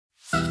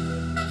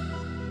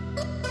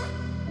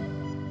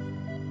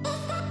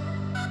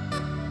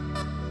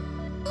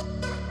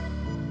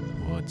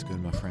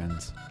good, my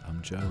friends?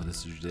 I'm Joe. This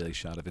is your daily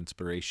shot of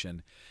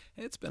inspiration.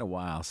 It's been a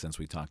while since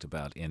we talked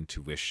about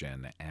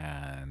intuition,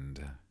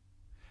 and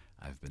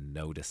I've been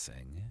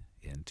noticing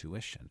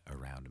intuition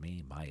around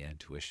me, my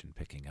intuition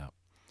picking up,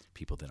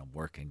 people that I'm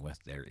working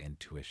with, their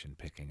intuition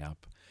picking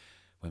up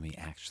when we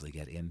actually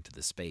get into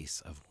the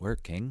space of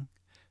working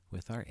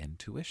with our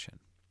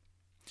intuition.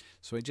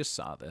 So I just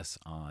saw this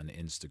on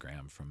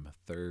Instagram from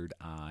Third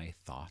Eye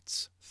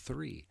Thoughts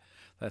 3.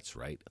 That's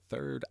right,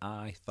 Third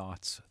Eye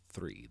Thoughts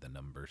 3, the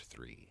number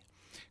 3.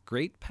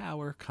 Great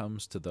power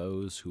comes to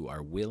those who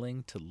are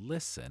willing to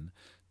listen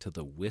to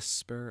the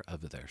whisper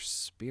of their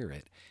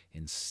spirit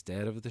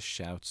instead of the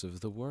shouts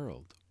of the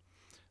world.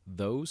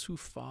 Those who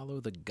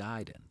follow the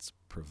guidance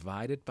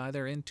provided by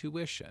their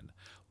intuition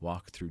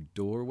walk through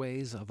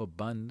doorways of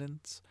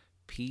abundance,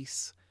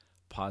 peace,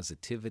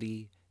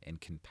 positivity,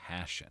 and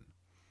compassion.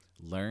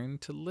 Learn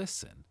to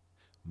listen.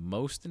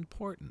 Most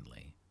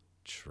importantly,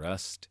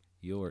 trust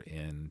your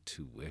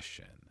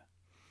intuition.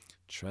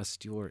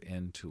 Trust your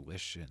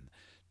intuition.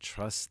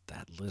 Trust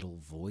that little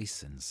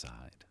voice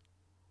inside.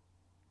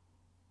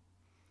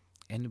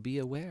 And be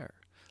aware.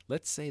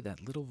 Let's say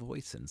that little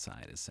voice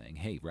inside is saying,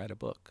 hey, write a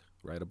book.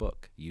 Write a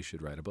book. You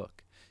should write a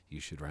book. You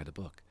should write a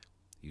book.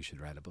 You should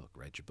write a book.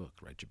 Write your book.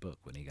 Write your book.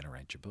 When are you going to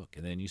write your book?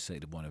 And then you say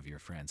to one of your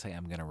friends, hey,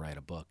 I'm going to write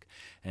a book.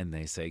 And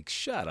they say,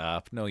 shut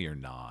up. No, you're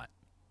not.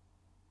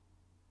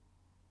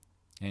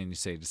 And you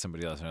say to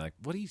somebody else, and they're like,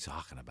 what are you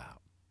talking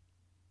about?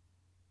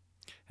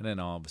 And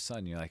then all of a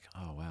sudden you're like,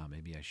 oh, wow,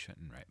 maybe I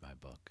shouldn't write my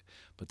book.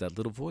 But that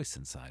little voice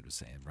inside was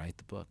saying, write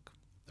the book,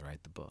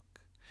 write the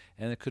book.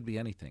 And it could be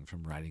anything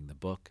from writing the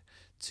book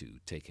to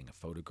taking a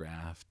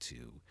photograph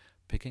to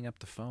picking up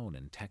the phone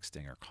and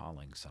texting or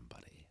calling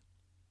somebody.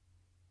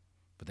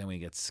 But then we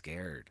get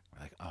scared.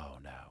 We're like, oh,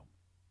 no.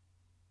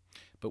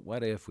 But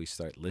what if we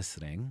start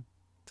listening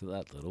to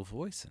that little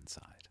voice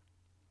inside?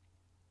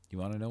 You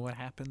want to know what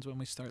happens when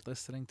we start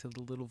listening to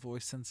the little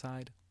voice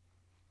inside?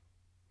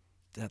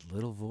 That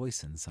little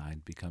voice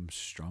inside becomes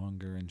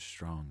stronger and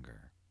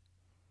stronger.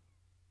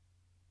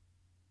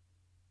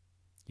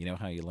 You know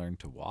how you learn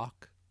to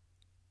walk?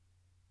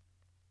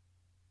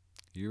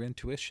 Your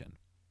intuition.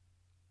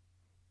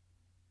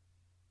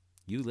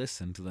 You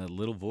listen to that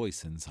little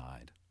voice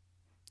inside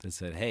that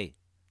said, hey,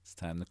 it's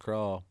time to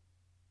crawl.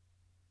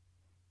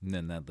 And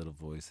then that little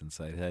voice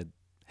inside said,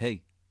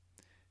 hey,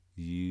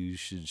 you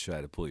should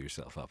try to pull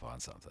yourself up on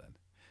something.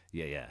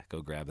 Yeah,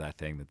 go grab that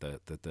thing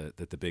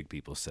that the big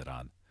people sit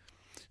on.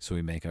 So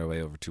we make our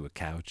way over to a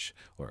couch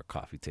or a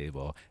coffee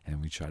table and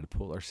we try to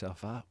pull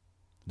ourselves up.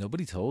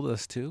 Nobody told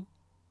us to.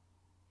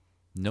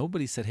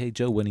 Nobody said, hey,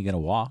 Joe, when are you going to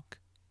walk?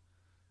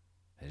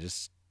 I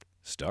just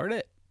start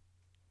it.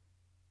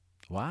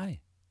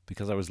 Why?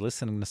 Because I was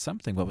listening to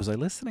something. What was I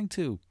listening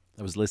to?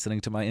 I was listening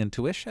to my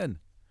intuition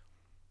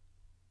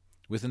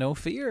with no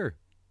fear.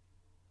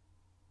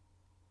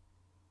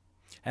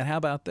 And how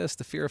about this?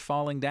 The fear of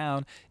falling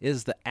down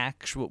is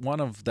one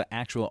of the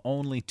actual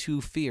only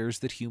two fears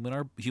that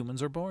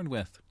humans are born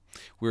with.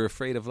 We're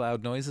afraid of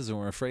loud noises and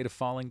we're afraid of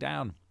falling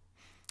down.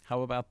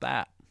 How about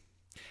that?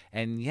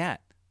 And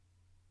yet,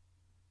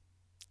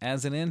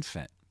 as an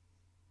infant,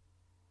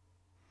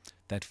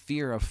 that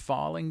fear of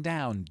falling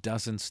down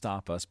doesn't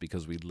stop us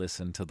because we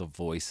listen to the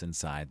voice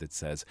inside that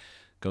says,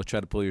 go try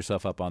to pull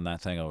yourself up on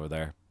that thing over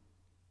there.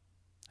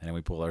 And then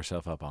we pull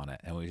ourselves up on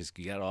it, and we just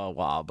get all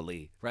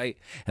wobbly, right?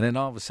 And then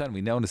all of a sudden,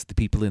 we notice the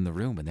people in the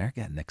room, and they're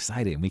getting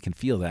excited, and we can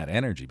feel that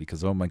energy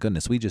because, oh my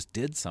goodness, we just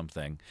did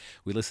something.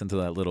 We listened to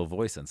that little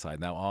voice inside.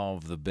 Now all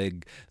of the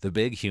big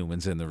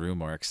humans in the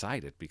room are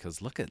excited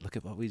because look at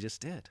what we just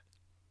did.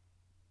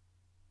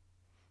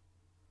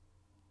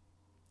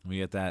 We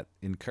get that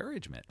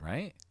encouragement,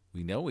 right?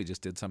 We know we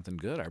just did something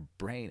good. Our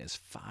brain is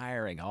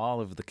firing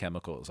all of the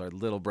chemicals. Our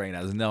little brain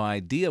has no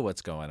idea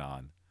what's going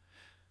on.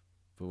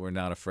 But we're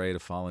not afraid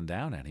of falling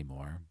down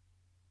anymore,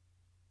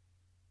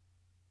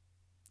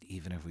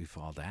 even if we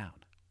fall down.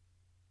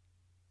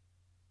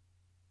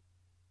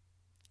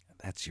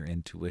 That's your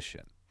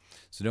intuition.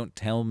 So don't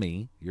tell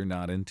me you're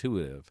not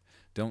intuitive.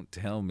 Don't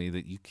tell me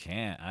that you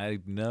can't. I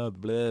know,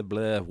 blah,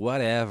 blah,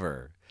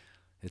 whatever.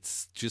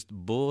 It's just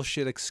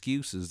bullshit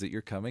excuses that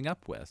you're coming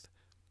up with.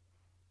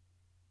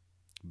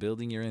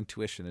 Building your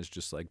intuition is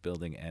just like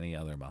building any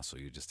other muscle.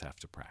 You just have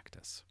to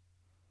practice.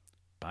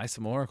 Buy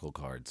some oracle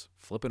cards.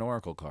 Flip an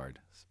oracle card.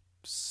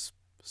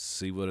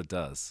 See what it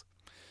does.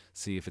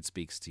 See if it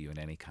speaks to you in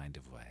any kind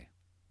of way.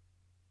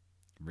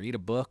 Read a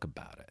book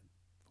about it.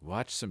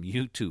 Watch some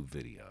YouTube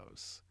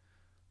videos.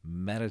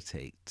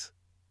 Meditate.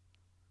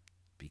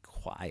 Be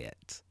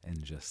quiet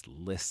and just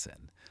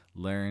listen.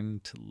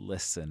 Learn to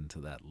listen to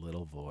that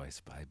little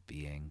voice by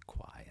being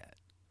quiet.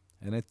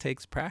 And it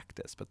takes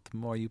practice, but the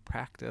more you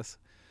practice,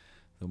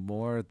 the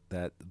more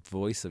that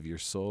voice of your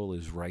soul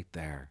is right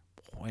there,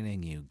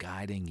 pointing you,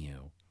 guiding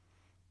you,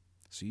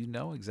 so you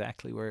know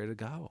exactly where to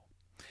go.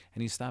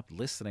 And you stop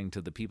listening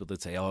to the people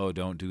that say, oh,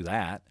 don't do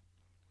that.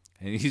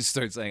 And you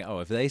start saying, oh,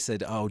 if they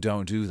said, oh,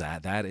 don't do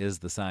that, that is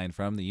the sign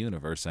from the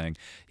universe saying,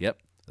 yep,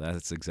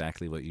 that's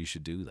exactly what you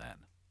should do then.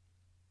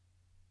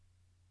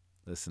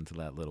 Listen to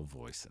that little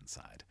voice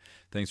inside.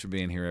 Thanks for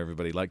being here,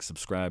 everybody. Like,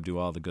 subscribe, do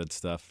all the good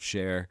stuff.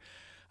 Share.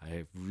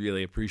 I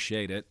really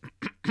appreciate it.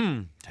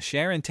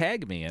 Share and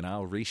tag me, and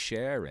I'll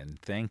reshare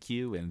and thank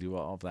you and do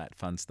all that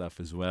fun stuff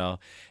as well.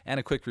 And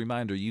a quick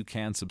reminder, you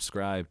can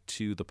subscribe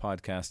to the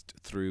podcast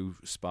through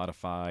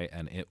Spotify,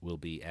 and it will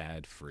be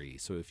ad-free.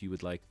 So if you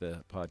would like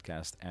the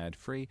podcast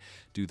ad-free,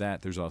 do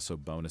that. There's also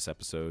bonus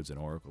episodes and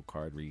Oracle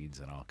card reads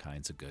and all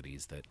kinds of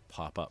goodies that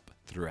pop up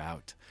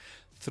throughout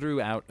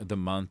the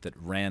month at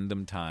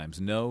random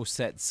times. No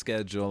set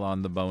schedule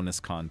on the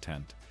bonus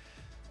content.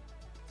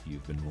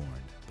 You've been warned,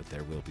 but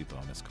there will be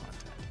bonus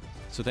content.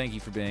 So thank you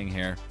for being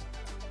here.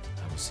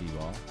 I will see you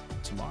all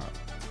tomorrow.